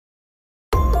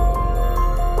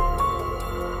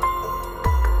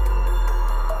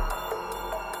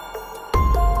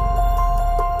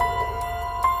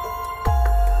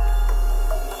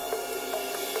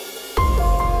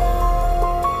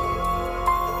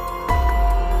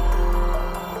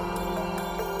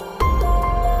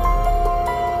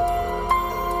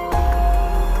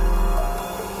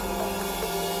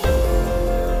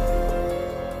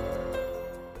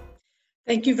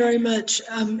Thank you very much.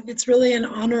 It's really an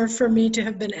honor for me to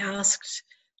have been asked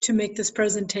to make this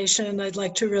presentation. I'd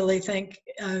like to really thank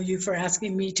you for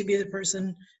asking me to be the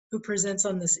person who presents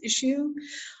on this issue.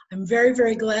 I'm very,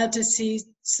 very glad to see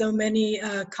so many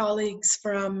colleagues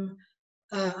from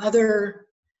other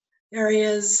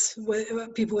areas,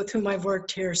 people with whom I've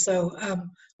worked here. So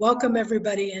welcome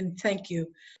everybody and thank you.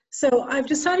 So I've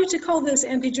decided to call this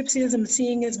Anti-Gypsyism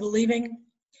Seeing is Believing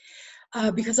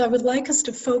because I would like us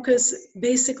to focus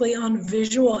basically on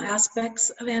visual aspects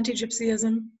of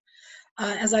anti-Gypsyism,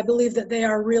 as I believe that they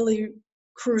are really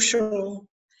crucial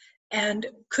and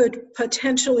could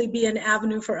potentially be an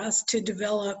avenue for us to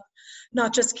develop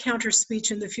not just counter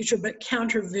speech in the future, but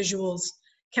counter visuals,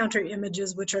 counter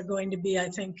images, which are going to be, I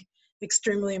think,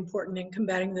 extremely important in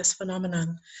combating this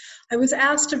phenomenon. I was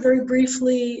asked to very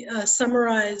briefly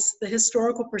summarize the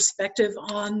historical perspective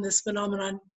on this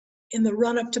phenomenon in the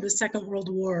run-up to the Second World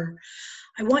War.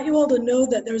 I want you all to know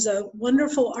that there's a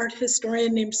wonderful art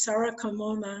historian named Sarah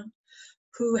Carmona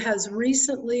who has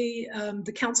recently,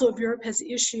 the Council of Europe has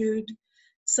issued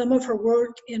some of her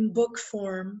work in book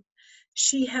form.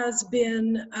 She has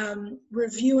been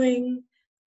reviewing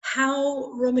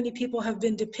how Romani people have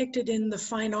been depicted in the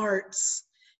fine arts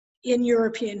in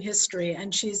European history.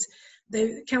 And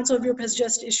the Council of Europe has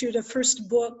just issued a first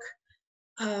book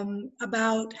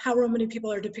about how Romani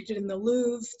people are depicted in the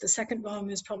Louvre. The second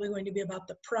volume is probably going to be about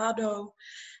the Prado.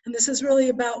 And this is really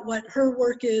about what her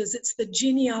work is. It's the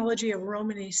genealogy of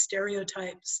Romani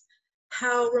stereotypes,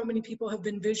 how Romani people have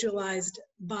been visualized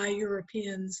by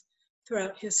Europeans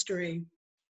throughout history.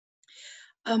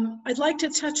 I'd like to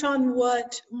touch on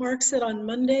what Mark said on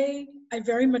Monday. I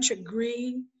very much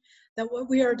agree that what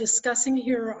we are discussing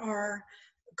here are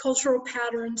cultural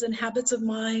patterns and habits of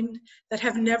mind that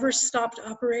have never stopped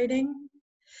operating.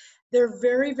 They're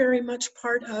very, very much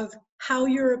part of how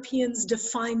Europeans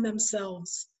define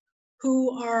themselves.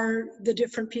 Who are the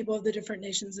different people of the different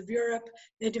nations of Europe?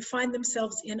 They define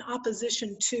themselves in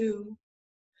opposition to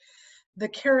the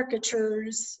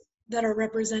caricatures that are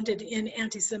represented in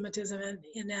anti-Semitism and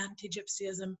in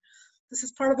anti-Gypsyism. This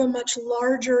is part of a much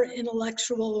larger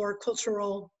intellectual or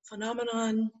cultural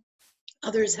phenomenon.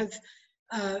 Others have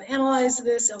analyzed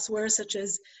this elsewhere, such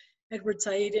as Edward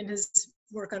Said in his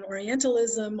work on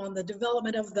Orientalism, on the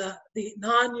development of the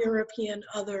non-European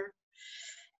other.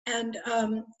 And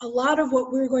a lot of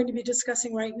what we're going to be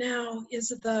discussing right now is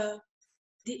the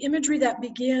imagery that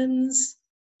begins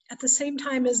at the same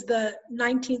time as the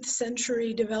 19th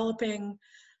century developing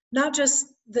not just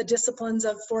the disciplines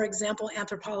of, for example,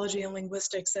 anthropology and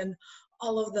linguistics and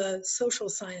all of the social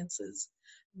sciences,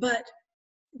 but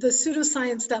the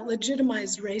pseudoscience that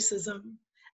legitimized racism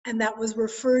and that was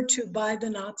referred to by the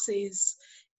Nazis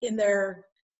in their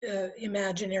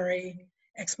imaginary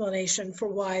explanation for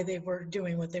why they were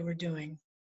doing what they were doing.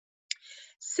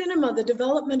 Cinema, the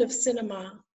development of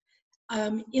cinema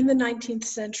in the 19th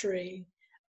century,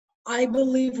 I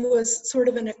believe was sort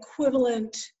of an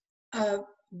equivalent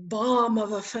bomb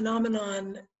of a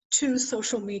phenomenon to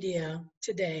social media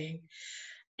today.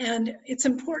 And it's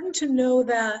important to know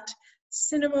that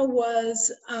cinema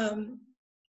was,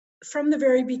 from the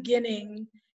very beginning,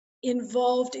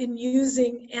 involved in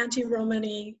using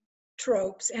anti-Romani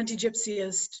tropes,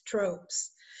 anti-Gypsyist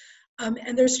tropes.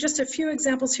 And there's just a few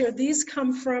examples here. These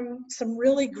come from some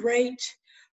really great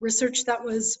research that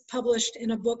was published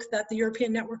in a book that the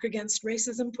European Network Against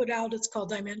Racism put out. It's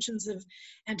called Dimensions of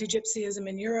Anti-Gypsyism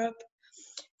in Europe.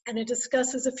 And it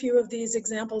discusses a few of these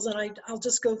examples, and I'll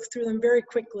just go through them very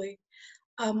quickly.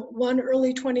 One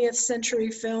early 20th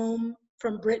century film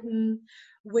from Britain,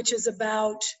 which is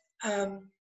about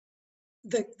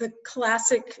the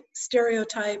classic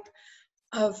stereotype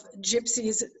of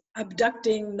gypsies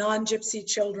abducting non-gypsy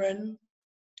children.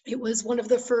 It was one of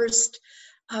the first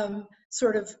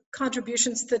sort of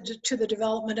contributions to the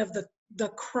development of the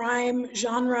crime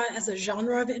genre as a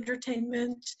genre of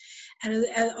entertainment and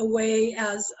a way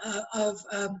of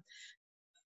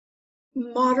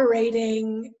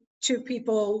moderating to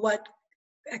people what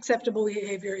acceptable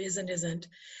behavior is and isn't.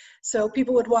 So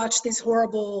people would watch these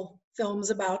horrible films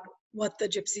about what the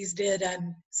gypsies did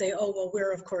and say, oh, well,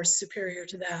 we're of course superior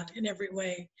to that in every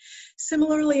way.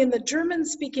 Similarly, in the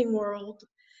German-speaking world,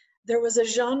 there was a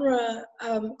genre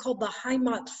called the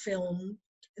Heimat film.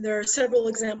 There are several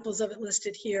examples of it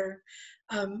listed here,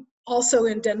 also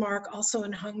in Denmark, also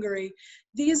in Hungary.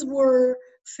 These were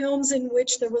films in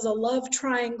which there was a love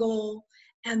triangle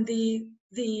and the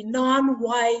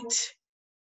non-white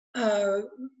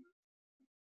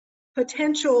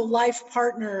potential life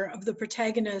partner of the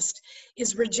protagonist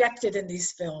is rejected in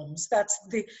these films. That's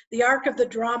the arc of the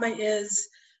drama is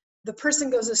the person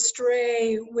goes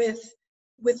astray with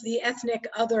with the ethnic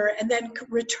other, and then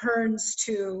returns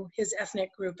to his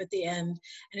ethnic group at the end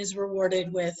and is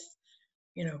rewarded with,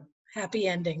 you know, happy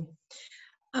ending.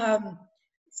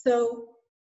 So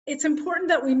it's important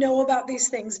that we know about these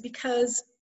things, because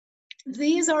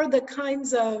these are the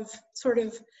kinds of sort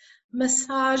of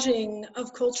massaging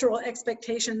of cultural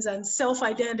expectations and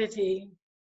self-identity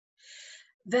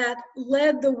that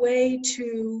led the way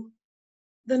to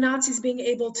the Nazis being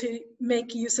able to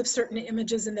make use of certain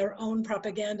images in their own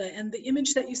propaganda. And the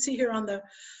image that you see here on the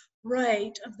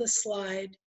right of the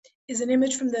slide is an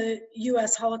image from the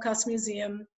US Holocaust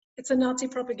Museum. It's a Nazi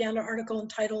propaganda article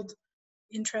entitled,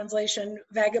 in translation,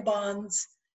 Vagabonds,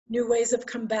 New Ways of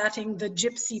Combating the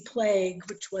Gypsy Plague,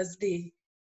 which was the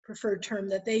preferred term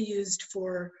that they used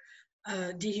for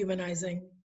dehumanizing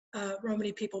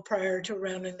Romani people prior to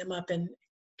rounding them up and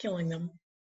killing them.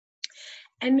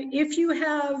 And if you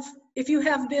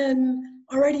have been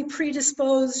already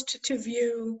predisposed to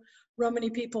view Romani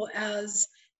people as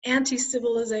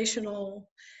anti-civilizational,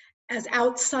 as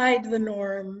outside the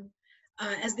norm,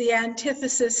 as the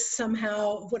antithesis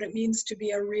somehow of what it means to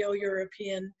be a real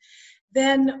European,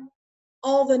 then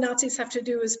all the Nazis have to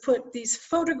do is put these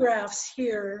photographs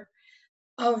here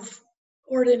of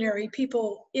ordinary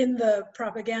people in the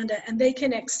propaganda, and they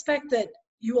can expect that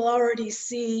you will already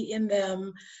see in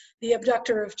them the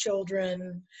abductor of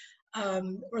children,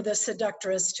 or the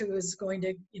seductress who is going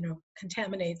to, you know,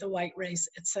 contaminate the white race,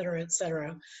 et cetera, et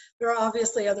cetera. There are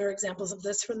obviously other examples of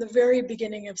this from the very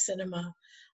beginning of cinema.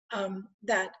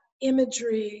 That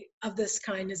imagery of this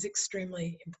kind is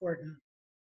extremely important.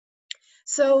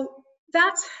 So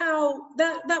that's how,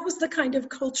 that was the kind of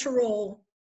cultural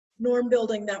norm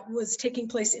building that was taking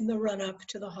place in the run-up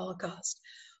to the Holocaust.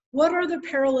 What are the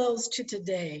parallels to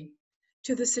today,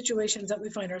 to the situations that we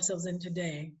find ourselves in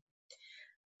today?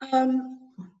 There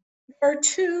are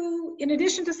two, in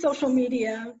addition to social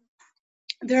media,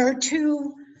 there are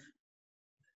two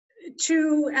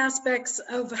aspects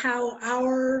of how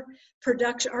our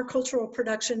production, our cultural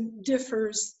production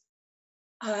differs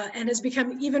and has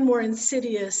become even more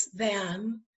insidious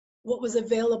than what was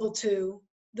available to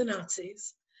the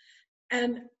Nazis.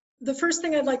 And the first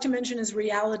thing I'd like to mention is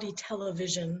reality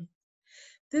television.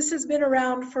 This has been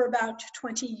around for about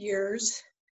 20 years,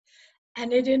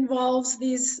 and it involves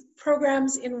these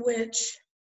programs in which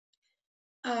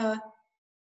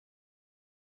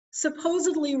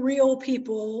supposedly real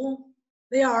people,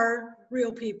 they are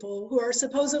real people who are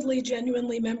supposedly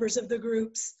genuinely members of the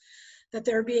groups that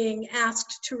they're being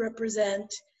asked to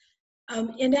represent,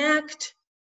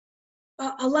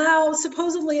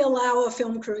 supposedly allow a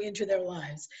film crew into their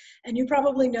lives. And you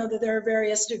probably know that there are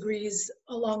various degrees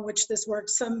along which this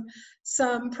works.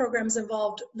 Some programs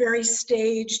involved very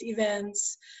staged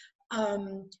events.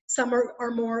 Some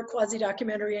are more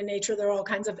quasi-documentary in nature. There are all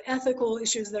kinds of ethical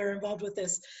issues that are involved with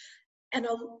this. And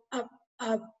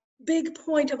a big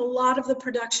point of a lot of the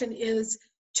production is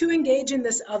to engage in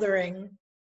this othering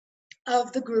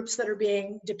of the groups that are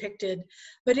being depicted,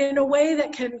 but in a way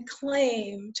that can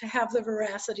claim to have the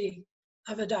veracity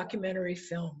of a documentary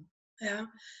film. Yeah.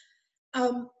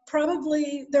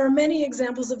 Probably there are many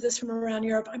examples of this from around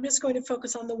Europe. I'm just going to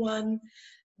focus on the one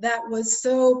that was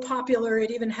so popular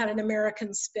it even had an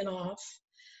American spin-off,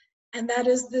 and that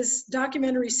is this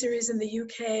documentary series in the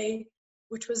UK,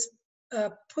 which was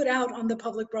put out on the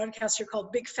public broadcaster,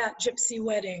 called Big Fat Gypsy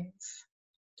Weddings.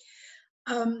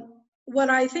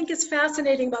 What I think is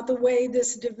fascinating about the way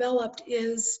this developed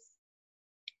is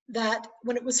that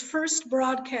when it was first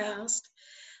broadcast,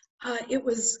 it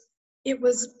was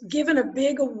given a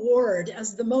big award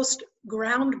as the most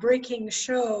groundbreaking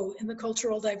show in the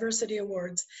Cultural Diversity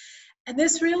Awards. And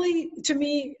this really, to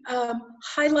me,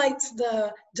 highlights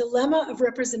the dilemma of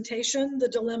representation, the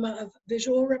dilemma of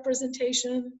visual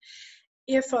representation.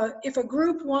 If a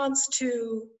group wants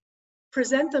to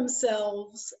present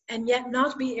themselves and yet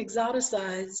not be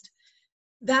exoticized,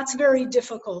 that's very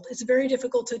difficult. It's very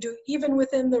difficult to do, even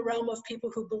within the realm of people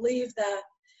who believe that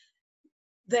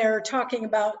they're talking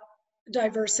about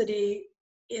diversity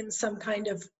in some kind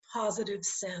of positive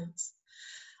sense.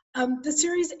 The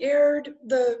series aired,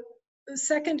 the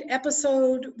second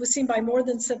episode was seen by more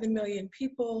than 7 million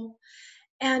people,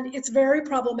 and it's very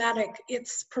problematic.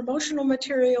 Its promotional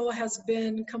material has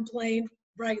been complained,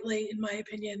 rightly, in my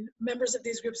opinion. Members of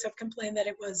these groups have complained that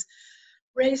it was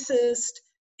racist.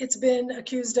 It's been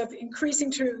accused of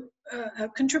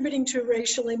contributing to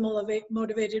racially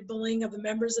motivated bullying of the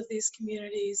members of these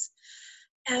communities.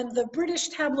 And the British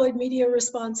tabloid media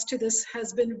response to this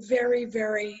has been very,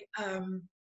 very,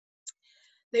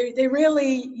 they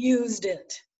really used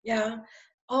it, yeah?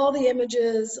 All the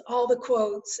images, all the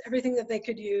quotes, everything that they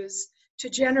could use to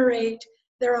generate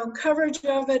their own coverage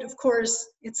of it. Of course,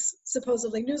 it's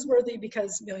supposedly newsworthy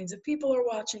because millions of people are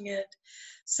watching it.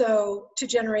 So to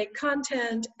generate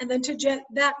content, and then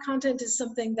that content is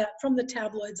something that from the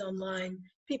tabloids online,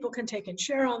 people can take and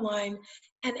share online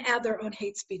and add their own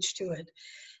hate speech to it.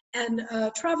 And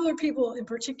traveler people in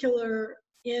particular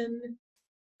in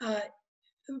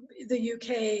the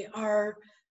UK are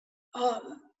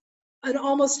an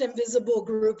almost invisible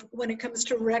group when it comes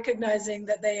to recognizing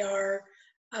that they are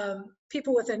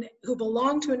people who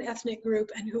belong to an ethnic group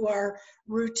and who are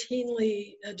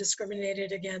routinely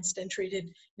discriminated against and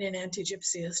treated in an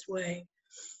anti-gypsyist way.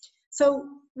 So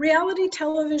reality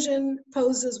television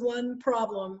poses one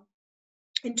problem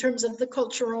in terms of the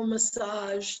cultural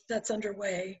massage that's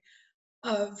underway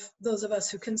of those of us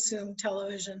who consume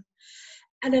television.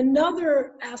 And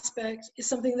another aspect is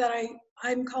something that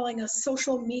I'm calling a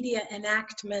social media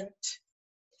enactment.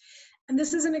 And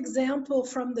this is an example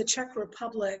from the Czech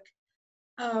Republic.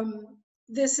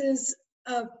 This is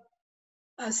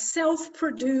a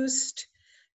self-produced,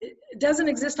 it doesn't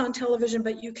exist on television,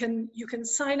 but you can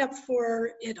sign up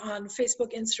for it on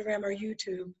Facebook, Instagram, or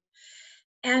YouTube.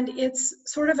 And it's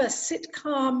sort of a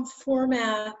sitcom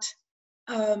format,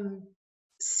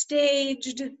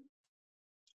 staged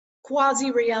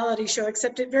quasi-reality show,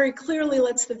 except it very clearly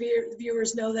lets the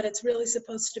viewers know that it's really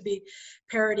supposed to be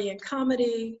parody and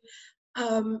comedy.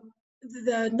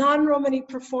 The non-Romani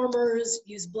performers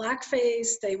use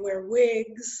blackface, they wear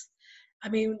wigs. I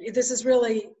mean, this is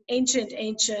really ancient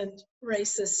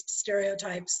racist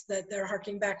stereotypes that they're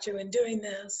harking back to in doing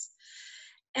this.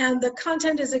 And the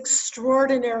content is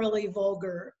extraordinarily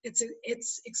vulgar.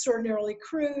 It's extraordinarily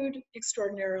crude,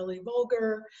 extraordinarily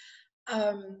vulgar.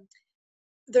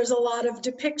 There's a lot of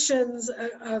depictions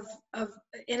of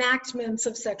enactments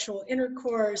of sexual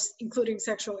intercourse, including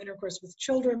sexual intercourse with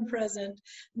children present.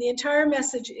 And the entire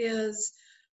message is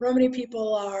Romani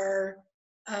people are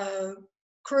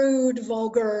crude,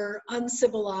 vulgar,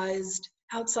 uncivilized,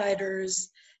 outsiders,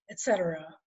 etc.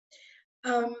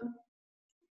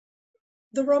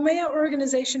 The ROMEA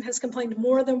organization has complained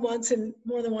more than once in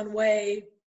more than one way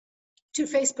to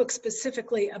Facebook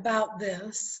specifically about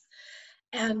this.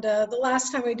 And the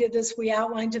last time we did this, we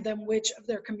outlined to them which of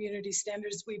their community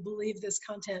standards we believe this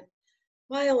content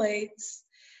violates.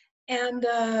 And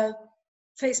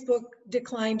Facebook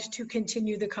declined to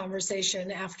continue the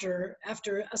conversation after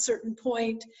a certain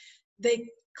point. They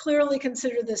clearly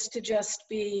consider this to just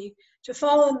be, to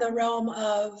fall in the realm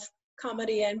of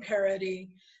comedy and parody.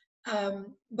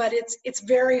 But it's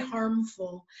very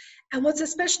harmful. And what's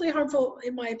especially harmful,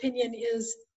 in my opinion,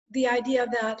 is the idea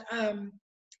that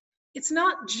it's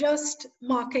not just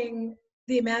mocking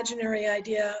the imaginary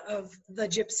idea of the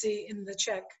gypsy in the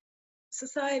Czech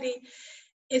society,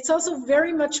 it's also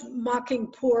very much mocking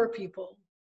poor people.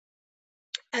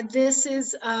 And this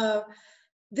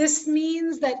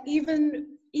means that even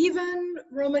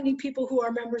Romani people who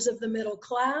are members of the middle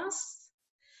class,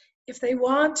 if they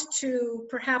want to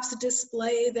perhaps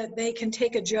display that they can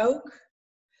take a joke,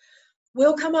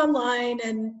 will come online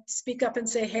and speak up and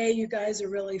say, hey, you guys are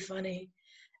really funny.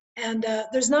 And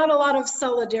there's not a lot of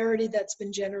solidarity that's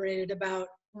been generated about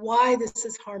why this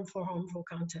is harmful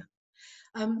content.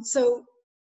 So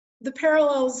the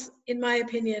parallels, in my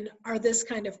opinion, are this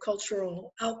kind of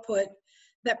cultural output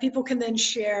that people can then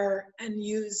share and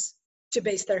use to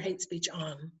base their hate speech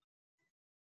on.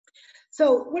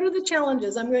 So what are the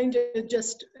challenges? I'm going to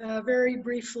just very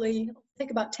briefly, take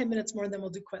about 10 minutes more, then we'll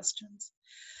do questions.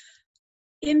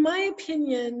 In my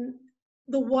opinion,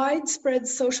 the widespread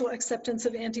social acceptance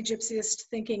of anti-gypsyist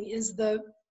thinking is the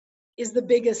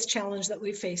biggest challenge that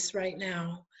we face right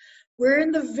now. We're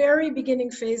in the very beginning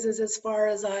phases, as far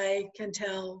as I can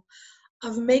tell,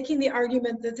 of making the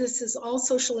argument that this is all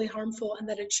socially harmful and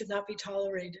that it should not be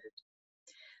tolerated.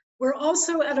 We're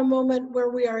also at a moment where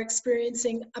we are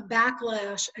experiencing a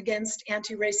backlash against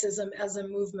anti-racism as a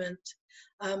movement.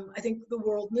 I think the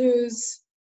world news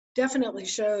definitely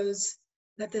shows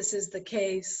that this is the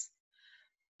case.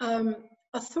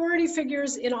 Authority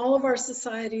figures in all of our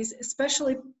societies,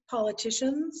 especially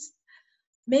politicians,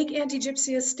 make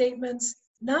anti-gypsyist statements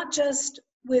not just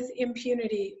with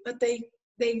impunity, but they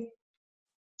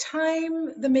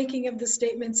time the making of the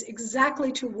statements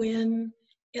exactly to win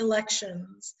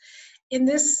elections. In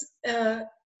this,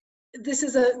 this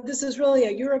is really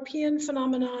a European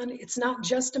phenomenon. It's not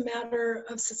just a matter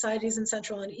of societies in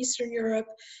Central and Eastern Europe.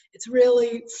 It's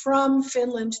really from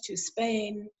Finland to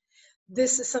Spain.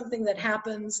 This is something that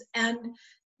happens, and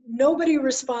nobody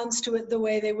responds to it the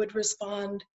way they would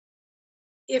respond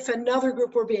if another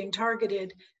group were being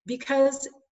targeted, because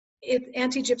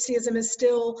anti-gypsyism is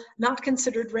still not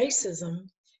considered racism.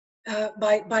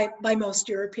 by most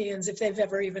Europeans, if they've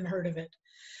ever even heard of it.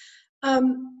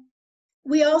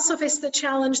 We also face the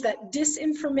challenge that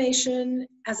disinformation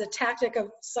as a tactic of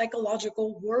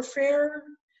psychological warfare,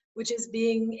 which is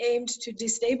being aimed to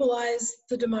destabilize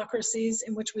the democracies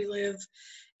in which we live,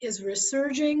 is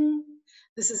resurging.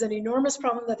 This is an enormous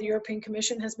problem that the European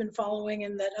Commission has been following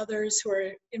and that others who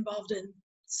are involved in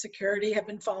security have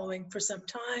been following for some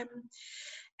time.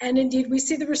 And indeed, we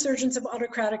see the resurgence of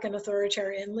autocratic and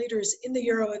authoritarian leaders in the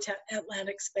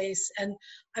Euro-Atlantic space. And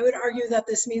I would argue that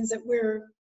this means that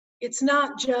it's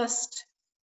not just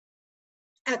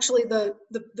actually the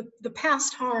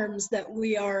past harms that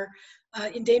we are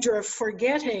in danger of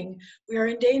forgetting. We are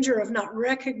in danger of not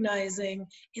recognizing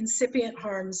incipient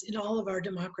harms in all of our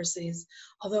democracies,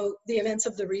 although the events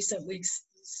of the recent weeks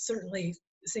certainly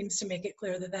seems to make it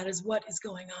clear that that is what is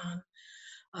going on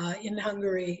in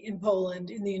Hungary, in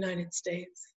Poland, in the United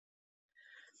States.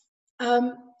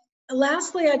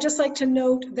 Lastly, I'd just like to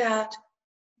note that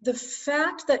the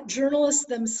fact that journalists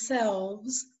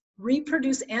themselves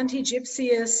reproduce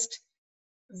anti-gypsyist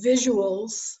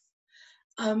visuals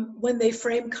when they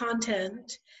frame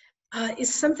content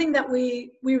is something that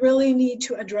we really need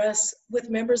to address with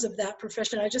members of that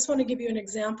profession. I just want to give you an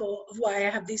example of why I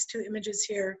have these two images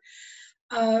here.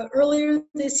 Earlier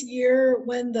this year,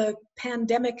 when the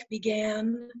pandemic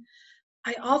began,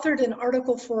 I authored an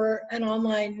article for an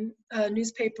online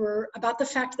newspaper about the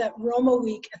fact that Roma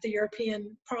Week at the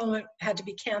European Parliament had to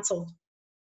be canceled.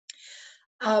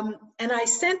 And I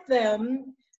sent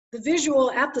them the visual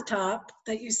at the top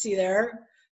that you see there,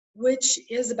 which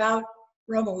is about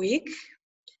Roma Week.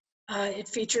 It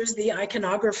features the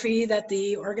iconography that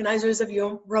the organizers of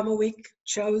Roma Week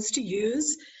chose to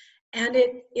use, and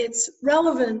it's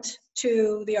relevant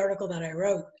to the article that I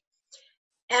wrote.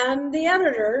 And the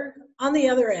editor, on the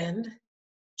other end,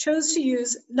 chose to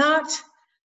use not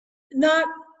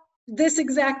this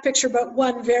exact picture, but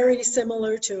one very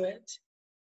similar to it,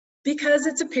 because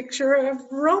it's a picture of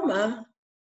Roma.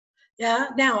 Yeah,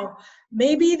 now,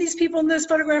 maybe these people in this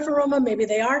photograph are Roma, maybe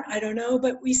they aren't, I don't know,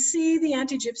 but we see the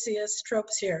anti-gypsyist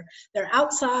tropes here. They're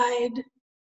outside,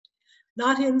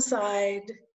 not inside,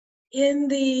 in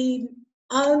the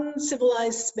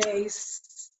uncivilized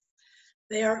space.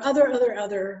 They are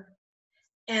other.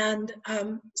 And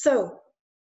so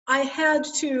I had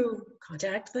to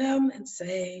contact them and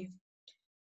say,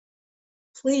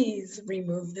 please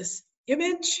remove this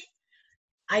image.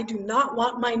 I do not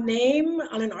want my name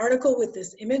on an article with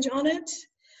this image on it.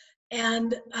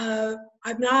 And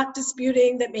I'm not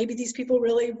disputing that maybe these people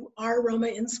really are Roma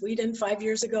in Sweden 5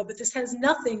 years ago, but this has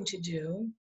nothing to do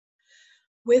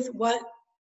with what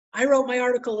I wrote my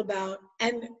article about.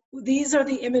 And these are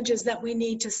the images that we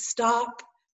need to stop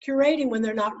curating when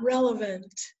they're not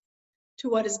relevant to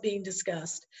what is being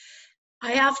discussed.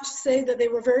 I have to say that they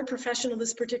were very professional,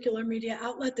 this particular media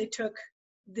outlet. They took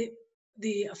the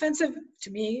offensive,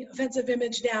 to me, offensive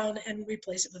image down and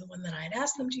replaced it with the one that I had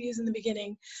asked them to use in the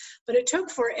beginning. But it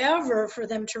took forever for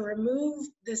them to remove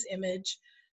this image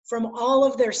from all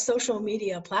of their social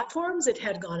media platforms. It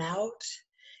had gone out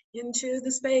into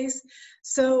the space.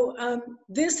 So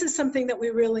this is something that we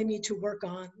really need to work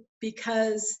on,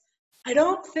 because I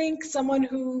don't think someone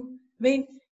who,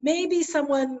 maybe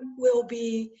someone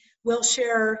will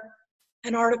share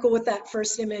an article with that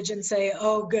first image and say,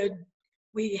 oh good,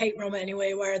 we hate Roma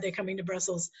anyway, why are they coming to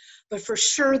Brussels? But for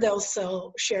sure they'll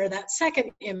share that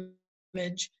second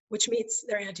image, which meets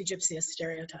their anti-gypsyist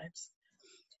stereotypes.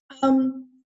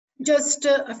 Just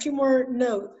a few more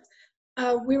notes.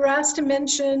 We were asked to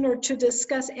mention or to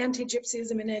discuss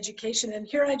anti-gypsyism in education, and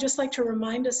here I'd just like to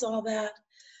remind us all that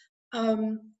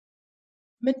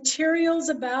materials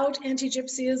about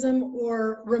anti-gypsyism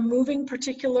or removing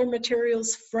particular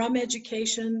materials from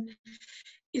education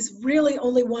is really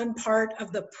only one part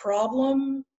of the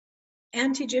problem.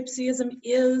 Anti-gypsyism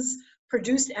is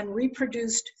produced and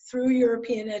reproduced through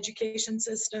European education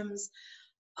systems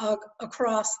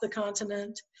across the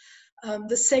continent.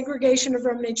 The segregation of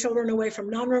Romani children away from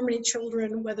non-Romani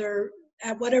children, whether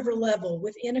at whatever level,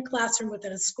 within a classroom,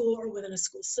 within a school, or within a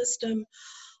school system,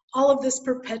 all of this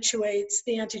perpetuates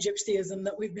the anti-gypsyism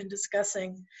that we've been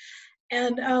discussing.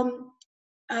 And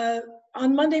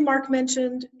on Monday, Mark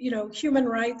mentioned, human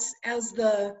rights as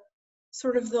the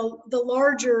sort of the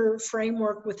larger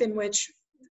framework within which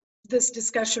this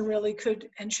discussion really could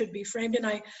and should be framed, and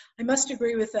I must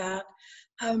agree with that.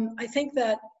 I think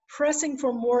that pressing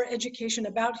for more education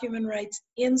about human rights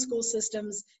in school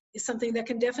systems is something that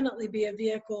can definitely be a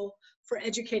vehicle for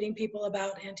educating people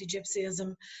about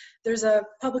anti-gypsyism. There's a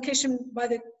publication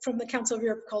from the Council of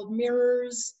Europe called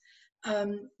Mirrors,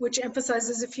 which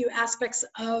emphasizes a few aspects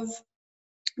of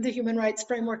the human rights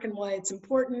framework and why it's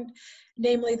important,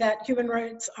 namely that human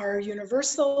rights are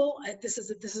universal. This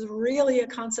is really a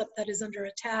concept that is under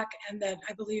attack and that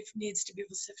I believe needs to be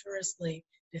vociferously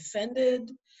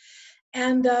defended.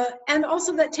 And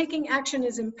also that taking action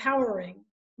is empowering.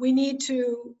 We need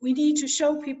to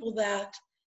show people that,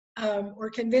 or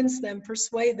convince them,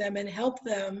 persuade them, and help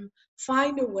them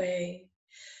find a way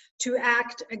to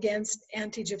act against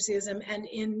anti-gypsyism and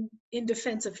in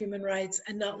defense of human rights,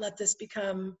 and not let this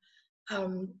become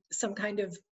some kind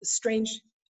of strange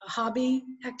hobby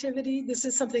activity. This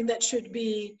is something that should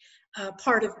be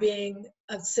part of being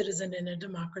a citizen in a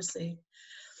democracy.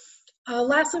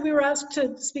 Lastly, we were asked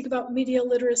to speak about media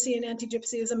literacy and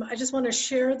anti-gypsyism. I just want to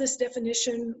share this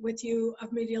definition with you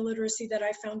of media literacy that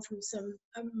I found from some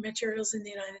materials in the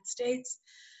United States.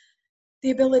 The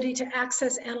ability to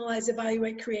access, analyze,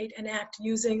 evaluate, create, and act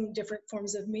using different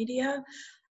forms of media.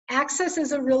 Access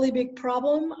is a really big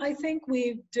problem. I think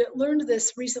we learned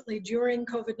this recently during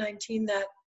COVID-19, that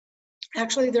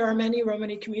actually there are many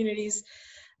Romani communities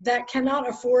that cannot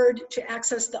afford to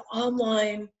access the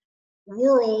online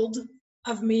world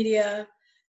of media.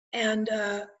 And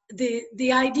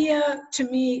the idea to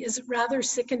me is rather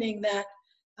sickening that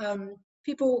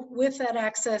people with that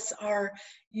access are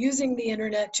using the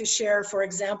internet to share, for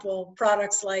example,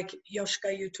 products like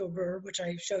Yoshka YouTuber, which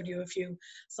I showed you a few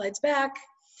slides back,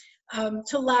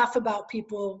 to laugh about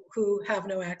people who have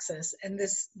no access. And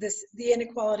the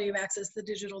inequality of access, the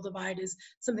digital divide, is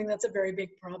something that's a very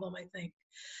big problem, I think.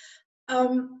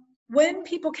 When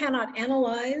people cannot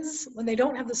analyze, when they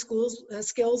don't have the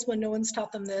skills, when no one's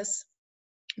taught them this,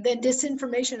 then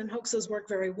disinformation and hoaxes work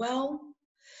very well.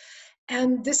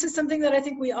 And this is something that I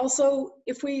think we also,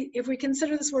 if we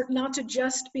consider this work not to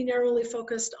just be narrowly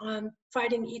focused on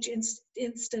fighting each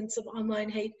instance of online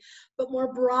hate, but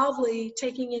more broadly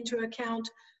taking into account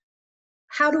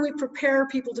how do we prepare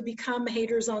people to become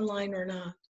haters online or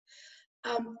not.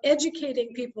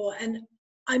 Educating people, and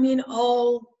I mean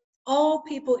all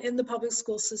people in the public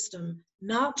school system,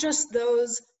 not just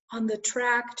those on the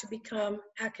track to become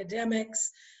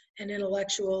academics and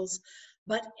intellectuals,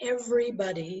 but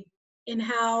everybody, in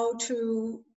how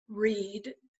to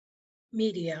read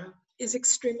media is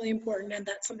extremely important, and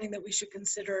that's something that we should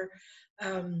consider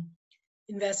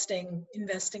investing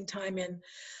time in.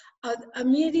 A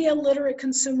media literate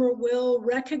consumer will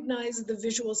recognize the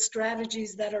visual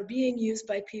strategies that are being used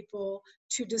by people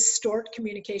to distort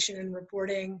communication and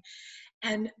reporting.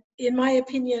 And in my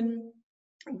opinion,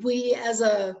 we as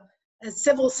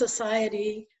civil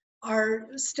society are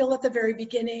still at the very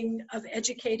beginning of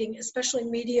educating, especially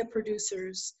media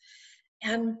producers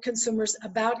and consumers,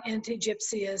 about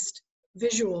anti-gypsyist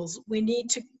visuals. We need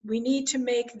to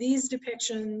make these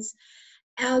depictions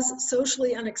as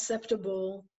socially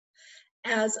unacceptable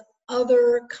as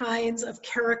other kinds of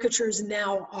caricatures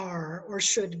now are or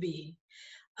should be.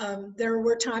 There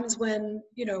were times when,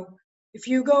 if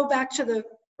you go back to the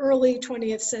early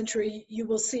 20th century, you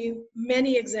will see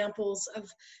many examples of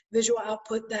visual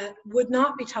output that would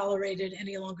not be tolerated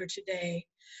any longer today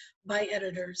by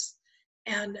editors.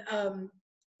 And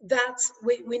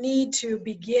we need to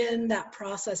begin that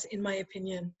process, in my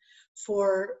opinion,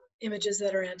 for images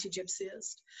that are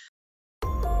anti-gypsyist.